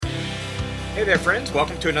Hey there, friends.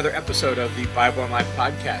 Welcome to another episode of the Bible and Life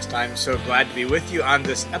podcast. I'm so glad to be with you on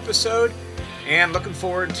this episode and looking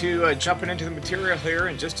forward to jumping into the material here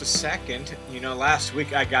in just a second. Last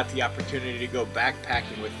week I got the opportunity to go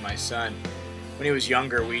backpacking with my son. When he was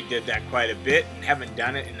younger, we did that quite a bit and haven't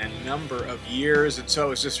done it in a number of years. And so it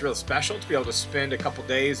was just real special to be able to spend a couple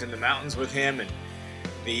days in the mountains with him. And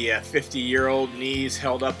the 50-year-old knees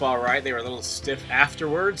held up all right. They were a little stiff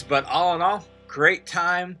afterwards, but all in all, great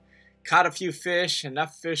time. Caught a few fish,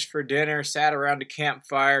 enough fish for dinner, sat around a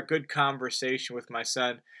campfire, good conversation with my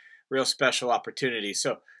son, real special opportunity.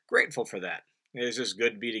 So grateful for that. It was just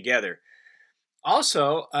good to be together.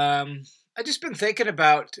 Also, I just been thinking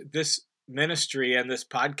about this ministry and this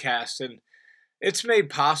podcast, and it's made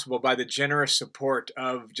possible by the generous support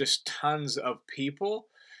of just tons of people.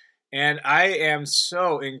 And I am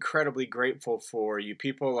so incredibly grateful for you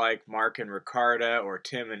people like Mark and Ricarda, or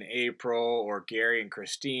Tim and April, or Gary and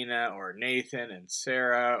Christina, or Nathan and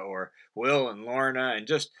Sarah, or Will and Lorna, and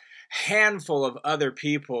just a handful of other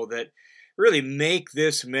people that really make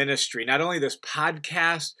this ministry, not only this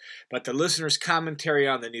podcast, but the listener's commentary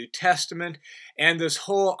on the New Testament, and this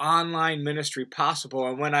whole online ministry possible.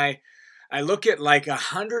 And when I look at like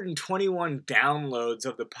 121 downloads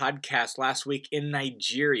of the podcast last week in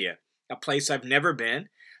Nigeria, a place I've never been,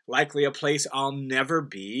 likely a place I'll never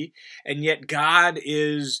be, and yet God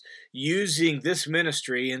is using this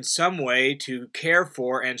ministry in some way to care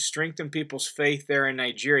for and strengthen people's faith there in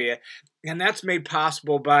Nigeria. And that's made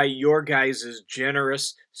possible by your guys'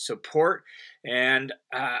 generous support. And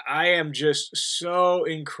I am just so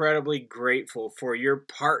incredibly grateful for your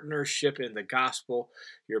partnership in the gospel,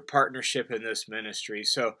 your partnership in this ministry.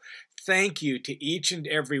 So thank you to each and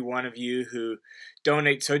every one of you who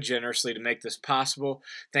donate so generously to make this possible.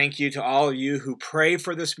 Thank you to all of you who pray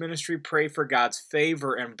for this ministry, pray for God's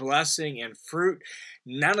favor and blessing and fruit.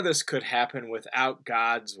 None of this could happen without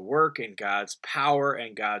God's work and God's power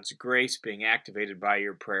and God's grace being activated by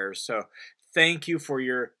your prayers. So thank you for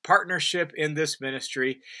your partnership in this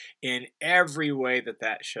ministry in every way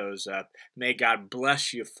that shows up. May God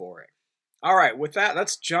bless you for it. All right, with that,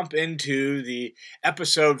 let's jump into the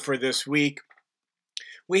episode for this week.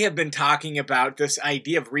 We have been talking about this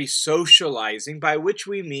idea of re-socializing, by which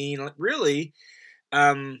we mean really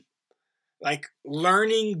like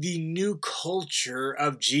learning the new culture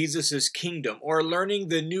of Jesus's kingdom, or learning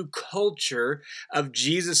the new culture of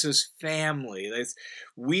Jesus's family. As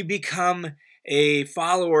we become a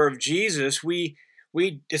follower of Jesus,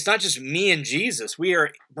 it's not just me and Jesus. We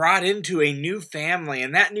are brought into a new family,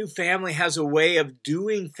 and that new family has a way of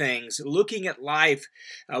doing things, looking at life,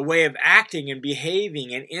 a way of acting and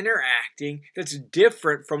behaving and interacting that's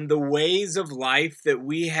different from the ways of life that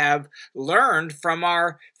we have learned from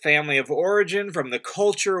our family of origin, from the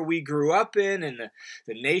culture we grew up in, and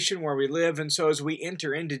the nation where we live. And so as we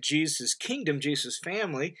enter into Jesus' kingdom, Jesus'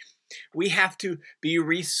 family, we have to be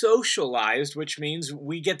re-socialized, which means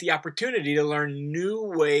we get the opportunity to learn new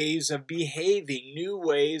ways of behaving, new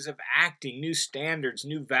ways of acting, new standards,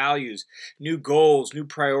 new values, new goals, new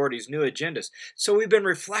priorities, new agendas. So we've been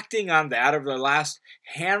reflecting on that over the last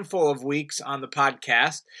handful of weeks on the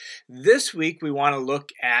podcast. This week, we want to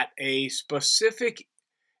look at a specific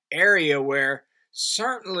area where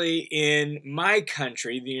certainly in my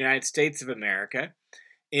country, the United States of America,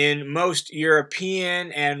 in most European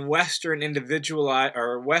and Western industrialized,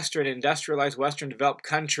 Western developed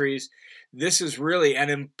countries, this is really an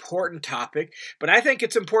important topic. But I think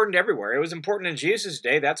it's important everywhere. It was important in Jesus'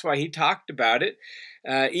 day. That's why he talked about it.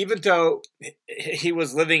 Even though he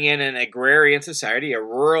was living in an agrarian society, a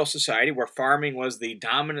rural society where farming was the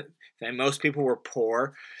dominant thing, most people were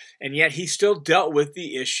poor. And yet he still dealt with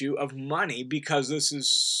the issue of money, because this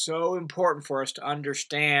is so important for us to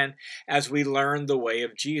understand as we learn the way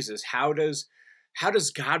of Jesus. How does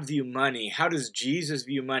God view money? How does Jesus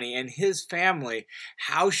view money? And his family,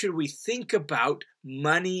 how should we think about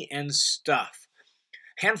money and stuff?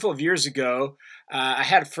 A handful of years ago, I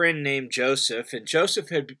had a friend named Joseph, and Joseph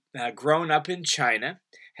had grown up in China,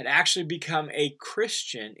 had actually become a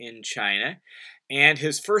Christian in China. And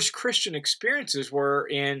his first Christian experiences were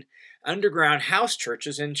in underground house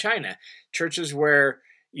churches in China, churches where,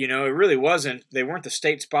 it really wasn't, they weren't the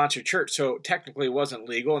state-sponsored church, so technically it wasn't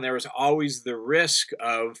legal, and there was always the risk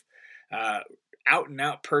of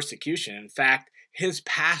out-and-out persecution. In fact, his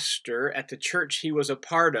pastor at the church he was a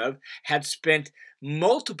part of had spent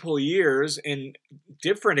multiple years in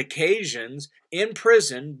different occasions in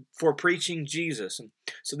prison for preaching Jesus. And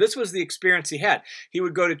so this was the experience he had. He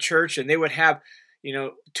would go to church and they would have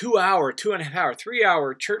 2 hour, 2.5 hour, 3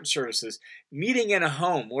 hour church services, meeting in a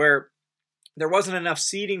home where there wasn't enough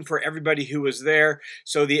seating for everybody who was there,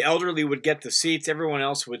 so the elderly would get the seats. Everyone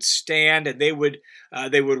else would stand, and they would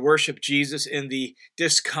worship Jesus in the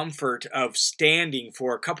discomfort of standing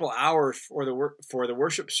for a couple hours for the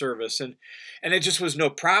worship service, and it just was no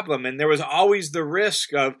problem. And there was always the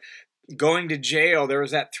risk of going to jail. There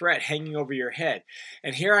was that threat hanging over your head.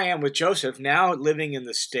 And here I am with Joseph, now living in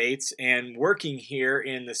the States and working here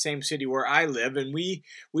in the same city where I live, and we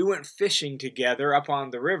went fishing together up on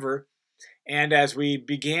the river. And as we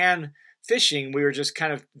began fishing, we were just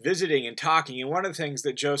kind of visiting and talking. And one of the things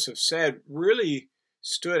that Joseph said really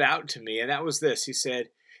stood out to me, and that was this. He said,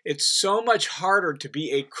 "It's so much harder to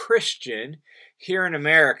be a Christian here in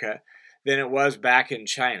America than it was back in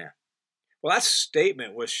China." Well, that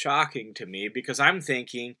statement was shocking to me because I'm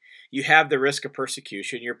thinking you have the risk of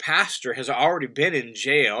persecution. Your pastor has already been in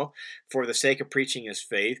jail for the sake of preaching his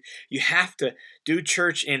faith. You have to do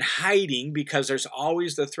church in hiding because there's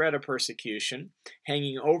always the threat of persecution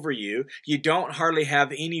hanging over you. You don't hardly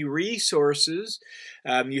have any resources.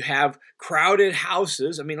 You have crowded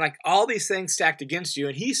houses. I mean, like all these things stacked against you.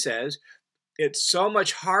 And he says it's so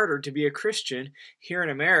much harder to be a Christian here in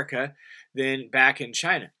America than back in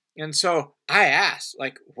China. And so I asked,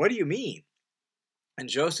 like, what do you mean? And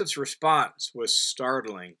Joseph's response was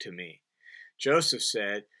startling to me. Joseph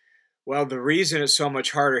said, well, the reason it's so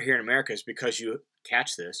much harder here in America is because you,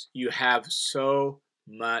 catch this, you have so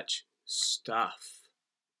much stuff.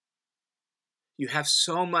 You have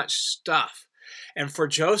so much stuff. And for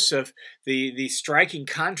Joseph, the striking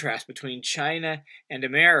contrast between China and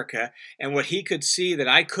America, and what he could see that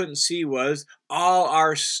I couldn't see, was all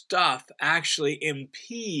our stuff actually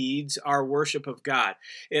impedes our worship of God.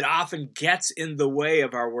 It often gets in the way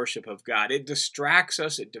of our worship of God. It distracts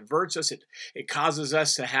us, it diverts us, it causes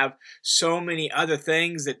us to have so many other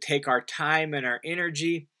things that take our time and our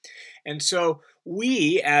energy. And so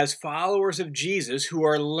we, as followers of Jesus who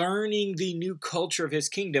are learning the new culture of his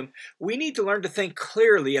kingdom, we need to learn to think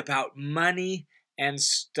clearly about money and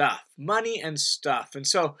stuff. Money and stuff. And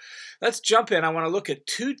so let's jump in. I want to look at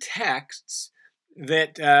two texts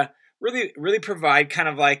that really provide kind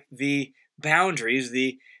of like the boundaries,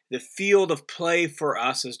 the field of play for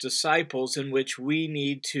us as disciples in which we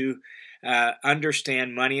need to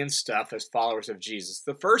understand money and stuff as followers of Jesus.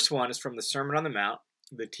 The first one is from the Sermon on the Mount,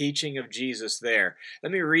 the teaching of Jesus there.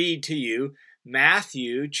 Let me read to you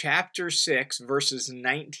Matthew chapter 6, verses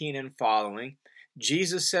 19 and following.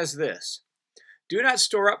 Jesus says this, "Do not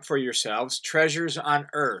store up for yourselves treasures on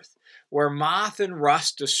earth, where moth and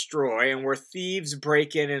rust destroy, and where thieves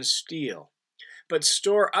break in and steal. But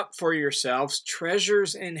store up for yourselves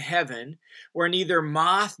treasures in heaven, where neither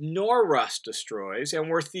moth nor rust destroys, and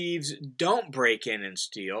where thieves don't break in and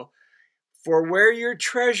steal. For where your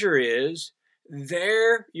treasure is,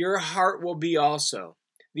 there your heart will be also."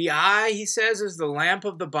 The eye, he says, is the lamp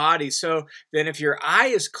of the body. So then if your eye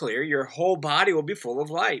is clear, your whole body will be full of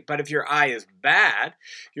light. But if your eye is bad,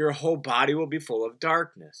 your whole body will be full of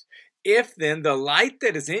darkness. If then the light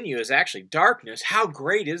that is in you is actually darkness, how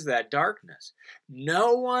great is that darkness?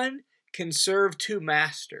 No one can serve two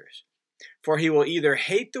masters, for he will either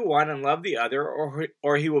hate the one and love the other,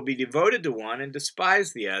 or he will be devoted to one and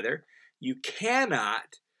despise the other. You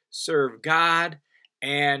cannot serve God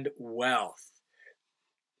and wealth.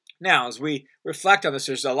 Now, as we reflect on this,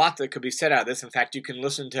 there's a lot that could be said out of this. In fact, you can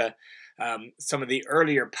listen to some of the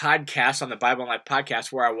earlier podcasts on the Bible and Life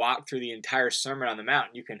podcast where I walk through the entire Sermon on the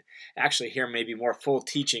Mount. You can actually hear maybe more full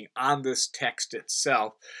teaching on this text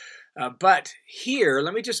itself. But here,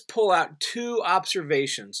 let me just pull out two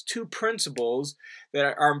observations, two principles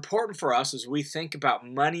that are important for us as we think about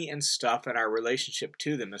money and stuff and our relationship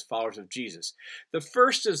to them as followers of Jesus. The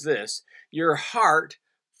first is this: your heart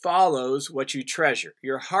follows what you treasure.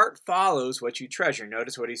 Your heart follows what you treasure.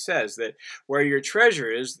 Notice what he says, that where your treasure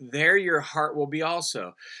is, there your heart will be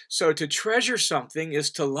also. So to treasure something is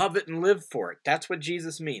to love it and live for it. That's what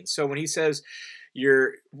Jesus means. So when he says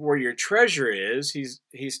where your treasure is,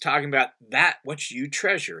 he's talking about that which you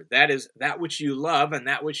treasure. That is that which you love and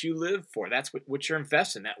that which you live for. That's what you're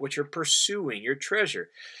investing, that which you're pursuing, your treasure.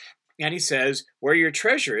 And he says, where your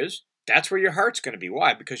treasure is, that's where your heart's going to be.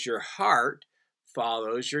 Why? Because your heart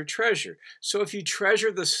follows your treasure. So if you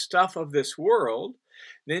treasure the stuff of this world,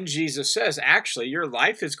 then Jesus says, actually, your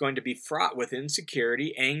life is going to be fraught with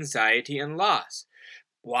insecurity, anxiety, and loss.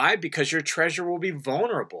 Why? Because your treasure will be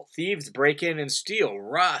vulnerable. Thieves break in and steal.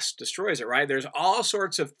 Rust destroys it, right? There's all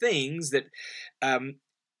sorts of things that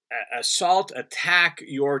attack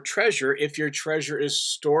your treasure if your treasure is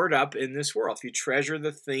stored up in this world. If you treasure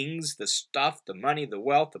the things, the stuff, the money, the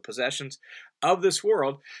wealth, the possessions of this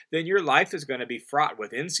world, then your life is going to be fraught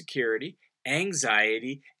with insecurity,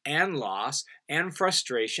 anxiety and loss and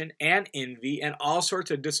frustration and envy and all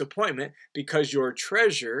sorts of disappointment because your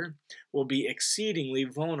treasure will be exceedingly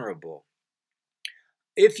vulnerable.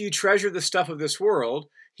 If you treasure the stuff of this world,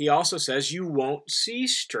 he also says you won't see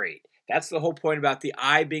straight. That's the whole point about the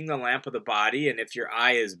eye being the lamp of the body. And if your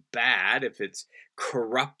eye is bad, if it's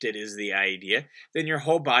corrupted is the idea, then your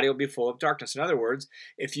whole body will be full of darkness. In other words,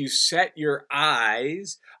 if you set your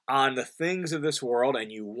eyes on the things of this world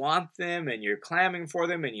and you want them and you're clamoring for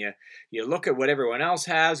them and you look at what everyone else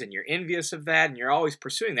has and you're envious of that and you're always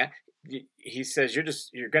pursuing that, he says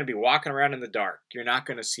you're going to be walking around in the dark. You're not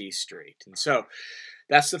going to see straight. And so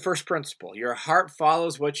that's the first principle. Your heart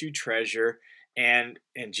follows what you treasure. And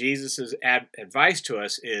Jesus' advice to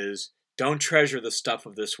us is don't treasure the stuff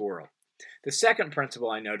of this world. The second principle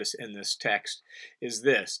I notice in this text is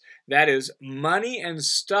this. That is, money and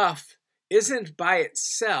stuff isn't by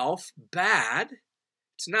itself bad.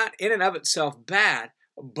 It's not in and of itself bad,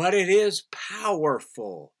 but it is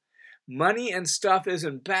powerful. Money and stuff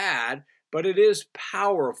isn't bad, but it is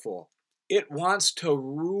powerful. It wants to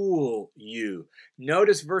rule you.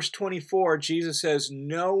 Notice verse 24, Jesus says,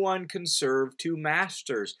 no one can serve two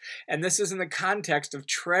masters. And this is in the context of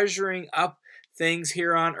treasuring up things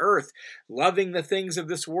here on earth, loving the things of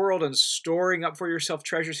this world and storing up for yourself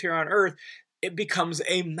treasures here on earth. It becomes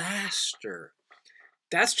a master.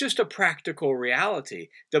 That's just a practical reality.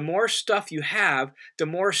 The more stuff you have, the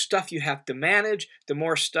more stuff you have to manage, the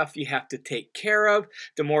more stuff you have to take care of,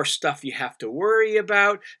 the more stuff you have to worry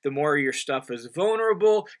about, the more your stuff is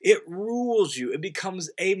vulnerable. It rules you. It becomes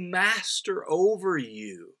a master over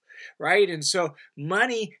you, right? And so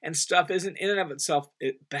money and stuff isn't in and of itself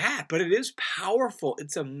bad, but it is powerful.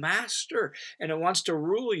 It's a master, and it wants to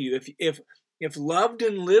rule you. If loved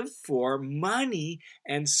and lived for, money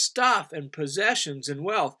and stuff and possessions and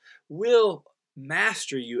wealth will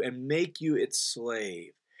master you and make you its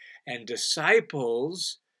slave. And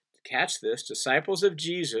disciples, catch this, disciples of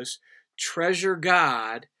Jesus treasure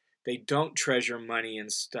God. They don't treasure money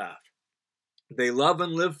and stuff. They love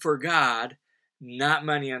and live for God, not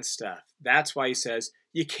money and stuff. That's why he says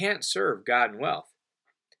you can't serve God and wealth.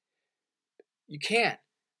 You can't.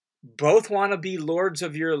 Both want to be lords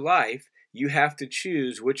of your life. You have to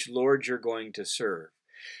choose which Lord you're going to serve.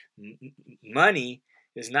 Money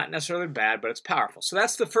is not necessarily bad, but it's powerful. So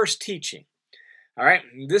that's the first teaching. All right,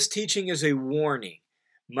 this teaching is a warning.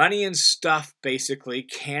 Money and stuff basically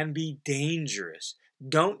can be dangerous.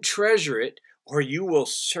 Don't treasure it or you will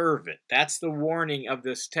serve it. That's the warning of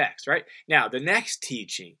this text, right? Now, the next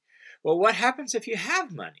teaching. Well, what happens if you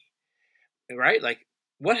have money? Right? Like,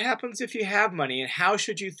 what happens if you have money and how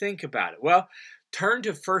should you think about it? Well, turn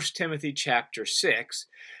to 1 Timothy chapter 6,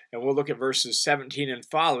 and we'll look at verses 17 and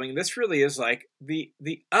following. This really is like the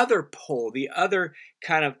other pole, the other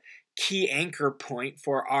kind of key anchor point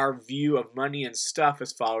for our view of money and stuff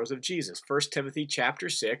as followers of Jesus. 1 Timothy chapter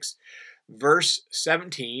 6, verse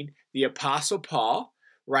 17, the Apostle Paul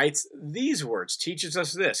writes these words, teaches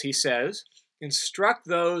us this. He says, instruct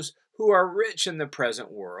those who are rich in the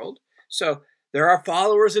present world. So there are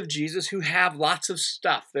followers of Jesus who have lots of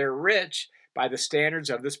stuff. They're rich by the standards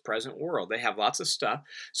of this present world. They have lots of stuff.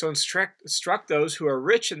 So instruct those who are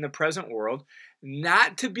rich in the present world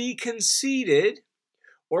not to be conceited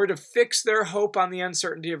or to fix their hope on the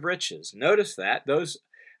uncertainty of riches. Notice that. Those,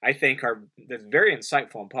 I think, that's very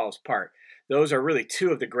insightful on Paul's part. Those are really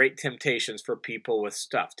two of the great temptations for people with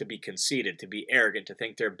stuff, to be conceited, to be arrogant, to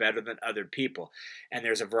think they're better than other people. And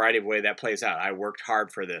there's a variety of ways that plays out. I worked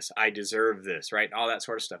hard for this. I deserve this, right? And all that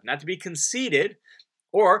sort of stuff. Not to be conceited,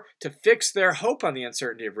 or to fix their hope on the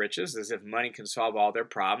uncertainty of riches, as if money can solve all their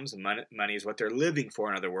problems. And money is what they're living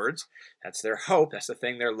for, in other words. That's their hope. That's the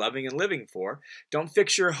thing they're loving and living for. Don't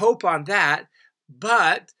fix your hope on that,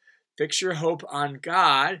 but fix your hope on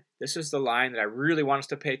God. This is the line that I really want us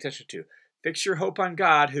to pay attention to. Fix your hope on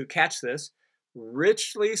God, who, catch this,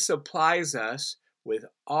 richly supplies us with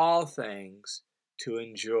all things to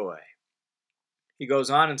enjoy. He goes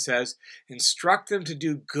on and says, instruct them to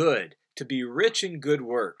do good, to be rich in good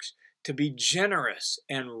works, to be generous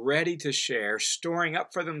and ready to share, storing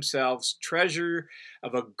up for themselves treasure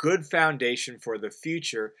of a good foundation for the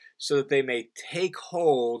future, so that they may take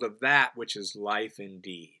hold of that which is life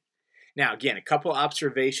indeed. Now, again, a couple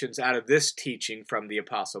observations out of this teaching from the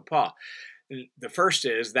Apostle Paul. The first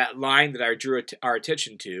is that line that I drew our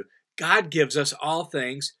attention to. God gives us all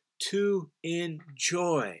things to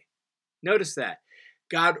enjoy. Notice that.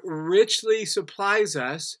 God richly supplies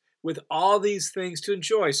us with all these things to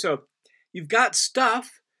enjoy. So you've got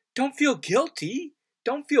stuff. Don't feel guilty.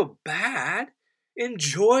 Don't feel bad.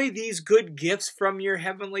 Enjoy these good gifts from your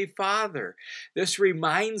Heavenly Father. This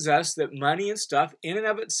reminds us that money and stuff in and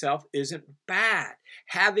of itself isn't bad.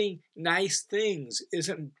 Having nice things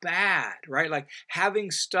isn't bad, right? Like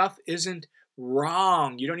having stuff isn't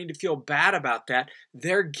wrong. You don't need to feel bad about that.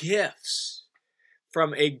 They're gifts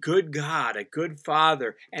from a good God, a good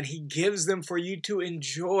Father, and He gives them for you to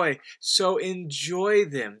enjoy. So enjoy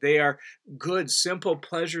them. They are good, simple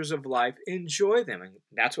pleasures of life. Enjoy them. And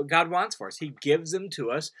that's what God wants for us. He gives them to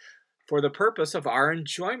us for the purpose of our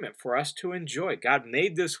enjoyment, for us to enjoy. God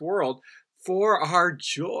made this world for our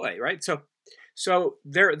joy, right? So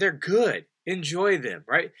they're good. Enjoy them,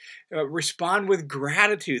 right? Respond with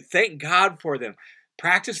gratitude. Thank God for them.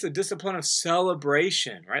 Practice the discipline of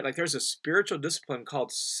celebration, right? Like there's a spiritual discipline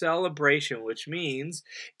called celebration, which means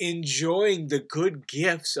enjoying the good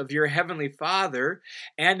gifts of your Heavenly Father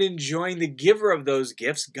and enjoying the giver of those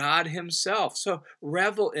gifts, God Himself. So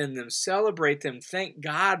revel in them, celebrate them, thank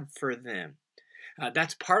God for them.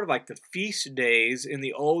 That's part of like the feast days in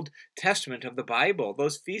the Old Testament of the Bible.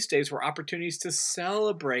 Those feast days were opportunities to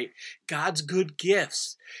celebrate God's good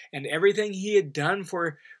gifts and everything He had done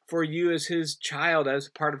for you as His child, as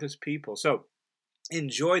part of His people. So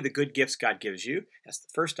enjoy the good gifts God gives you. That's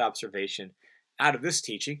the first observation out of this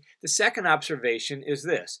teaching. The second observation is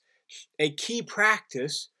this: a key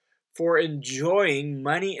practice for enjoying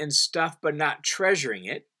money and stuff but not treasuring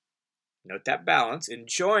it. Note that balance,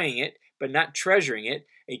 enjoying it but not treasuring it.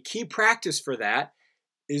 A key practice for that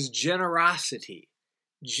is generosity.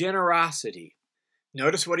 Generosity.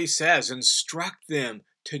 Notice what he says: instruct them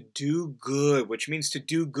to do good, which means to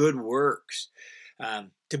do good works.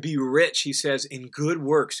 To be rich, he says, in good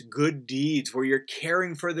works, good deeds, where you're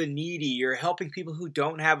caring for the needy, you're helping people who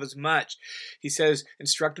don't have as much. He says,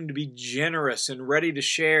 instruct them to be generous and ready to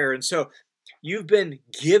share. And so you've been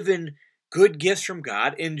given good gifts from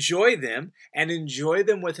God. Enjoy them, and enjoy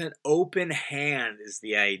them with an open hand is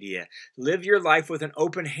the idea. Live your life with an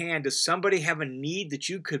open hand. Does somebody have a need that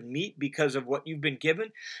you could meet because of what you've been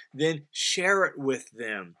given? Then share it with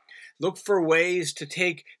them. Look for ways to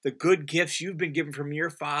take the good gifts you've been given from your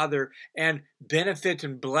Father and benefit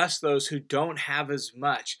and bless those who don't have as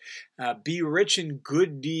much. Be rich in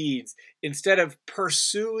good deeds. Instead of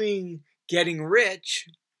pursuing getting rich,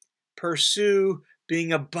 pursue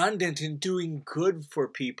being abundant and doing good for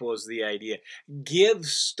people is the idea. Give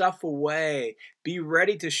stuff away. Be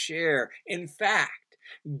ready to share. In fact,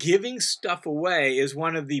 giving stuff away is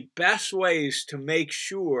one of the best ways to make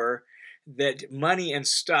sure that money and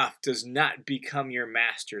stuff does not become your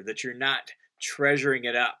master, that you're not treasuring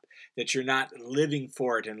it up, that you're not living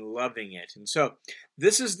for it and loving it. And so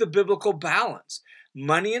this is the biblical balance.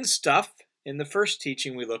 Money and stuff, in the first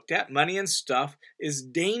teaching we looked at, money and stuff is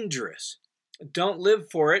dangerous. Don't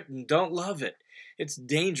live for it and don't love it. It's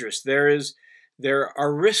dangerous. There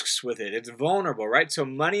are risks with it. It's vulnerable, right? So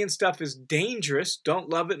money and stuff is dangerous.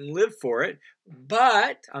 Don't love it and live for it.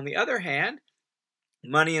 But on the other hand,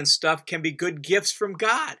 money and stuff can be good gifts from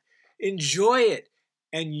God. Enjoy it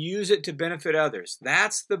and use it to benefit others.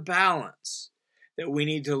 That's the balance that we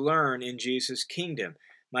need to learn in Jesus' kingdom.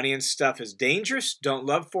 Money and stuff is dangerous. Don't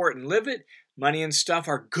love for it and live it. Money and stuff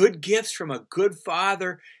are good gifts from a good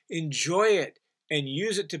Father. Enjoy it and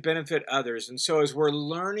use it to benefit others. And so as we're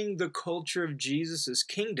learning the culture of Jesus'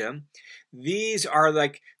 kingdom, these are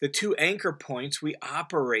like the two anchor points we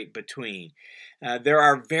operate between. There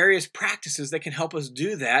are various practices that can help us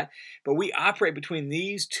do that, but we operate between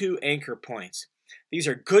these two anchor points. These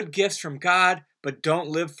are good gifts from God, but don't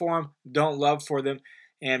live for them, don't love for them,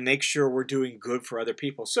 and make sure we're doing good for other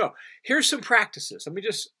people. So here's some practices. Let me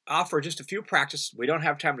just offer just a few practices. We don't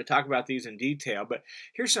have time to talk about these in detail, but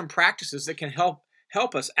here's some practices that can help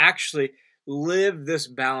us actually live this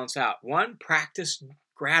balance out. One, practice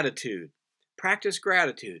gratitude. Practice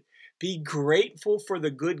gratitude. Be grateful for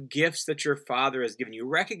the good gifts that your Father has given you.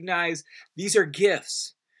 Recognize these are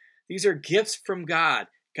gifts. These are gifts from God.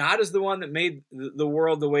 God is the one that made the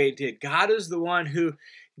world the way it did. God is the one who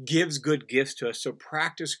gives good gifts to us. So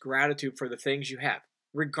practice gratitude for the things you have.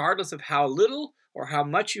 Regardless of how little or how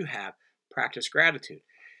much you have, practice gratitude.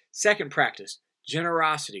 Second practice,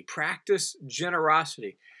 generosity. Practice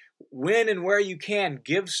generosity. When and where you can,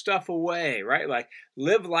 give stuff away, right? Like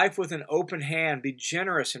live life with an open hand, be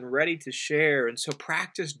generous and ready to share. And so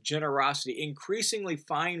practice generosity. Increasingly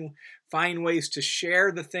find ways to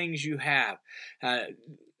share the things you have.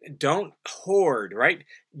 Don't hoard, right?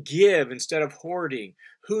 Give instead of hoarding.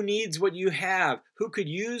 Who needs what you have? Who could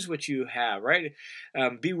use what you have, right?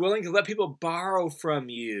 Be willing to let people borrow from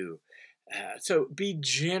you. So be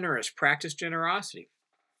generous. Practice generosity.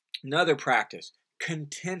 Another practice,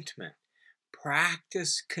 contentment.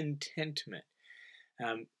 Practice contentment.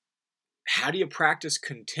 Um, how do you practice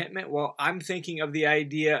contentment? Well, I'm thinking of the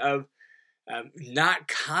idea of not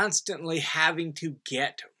constantly having to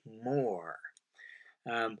get more.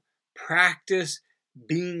 Practice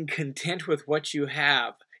being content with what you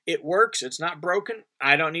have. It works. It's not broken.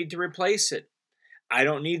 I don't need to replace it. I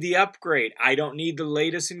don't need the upgrade. I don't need the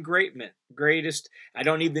latest and greatest. I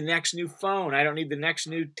don't need the next new phone. I don't need the next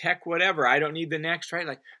new tech, whatever. I don't need the next, right?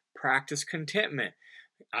 Like, practice contentment.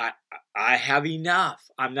 I have enough.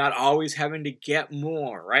 I'm not always having to get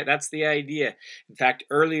more, right? That's the idea. In fact,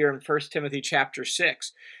 earlier in 1 Timothy chapter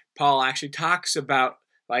 6, Paul actually talks about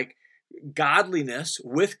like godliness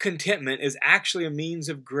with contentment is actually a means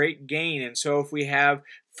of great gain. And so if we have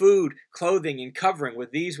food, clothing, and covering,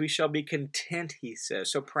 with these we shall be content, he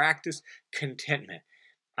says. So practice contentment.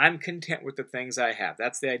 I'm content with the things I have.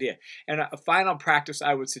 That's the idea. And a final practice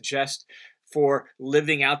I would suggest for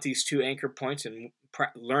living out these two anchor points and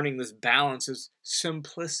learning this balance is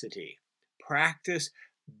simplicity. Practice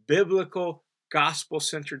biblical,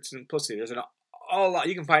 gospel-centered simplicity. There's a lot.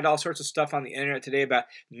 You can find all sorts of stuff on the internet today about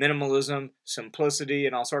minimalism, simplicity,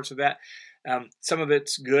 and all sorts of that. Some of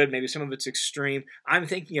it's good, maybe some of it's extreme. I'm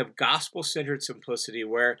thinking of gospel-centered simplicity,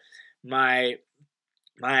 where my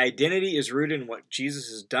identity is rooted in what Jesus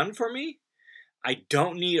has done for me. I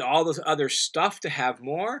don't need all this other stuff to have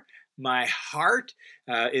more. My heart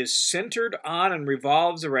is centered on and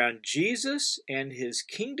revolves around Jesus and his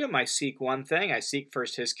kingdom. I seek one thing. I seek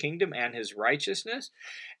first his kingdom and his righteousness.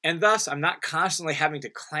 And thus, I'm not constantly having to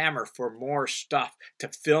clamor for more stuff to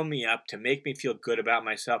fill me up, to make me feel good about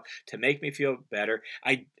myself, to make me feel better.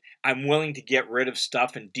 I'm willing to get rid of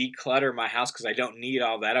stuff and declutter my house because I don't need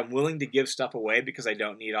all that. I'm willing to give stuff away because I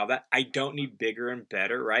don't need all that. I don't need bigger and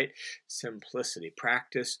better, right? Simplicity.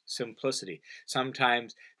 Practice simplicity.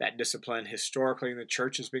 Sometimes that discipline historically in the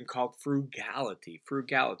church has been called frugality,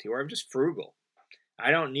 or I'm just frugal.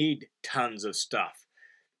 I don't need tons of stuff.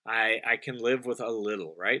 I can live with a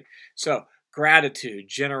little, right? So gratitude,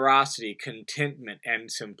 generosity, contentment,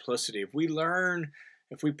 and simplicity.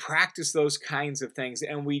 If we practice those kinds of things,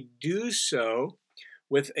 and we do so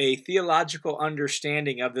with a theological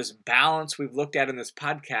understanding of this balance we've looked at in this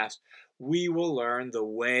podcast, we will learn the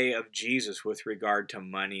way of Jesus with regard to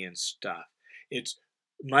money and stuff.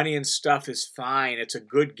 Money and stuff is fine. It's a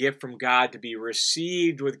good gift from God to be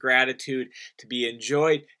received with gratitude, to be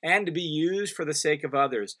enjoyed, and to be used for the sake of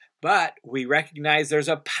others. But we recognize there's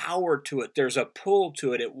a power to it. There's a pull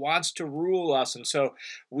to it. It wants to rule us. And so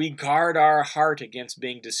we guard our heart against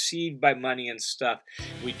being deceived by money and stuff.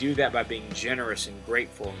 We do that by being generous and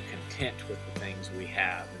grateful and content with the things we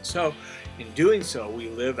have. And so in doing so, we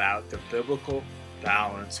live out the biblical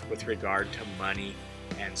balance with regard to money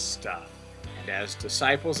and stuff. And as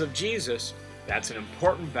disciples of Jesus, that's an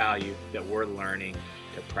important value that we're learning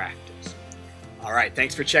to practice. All right,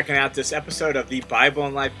 thanks for checking out this episode of the Bible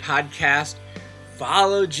and Life podcast.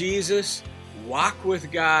 Follow Jesus, walk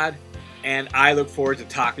with God, and I look forward to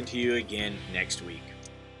talking to you again next week.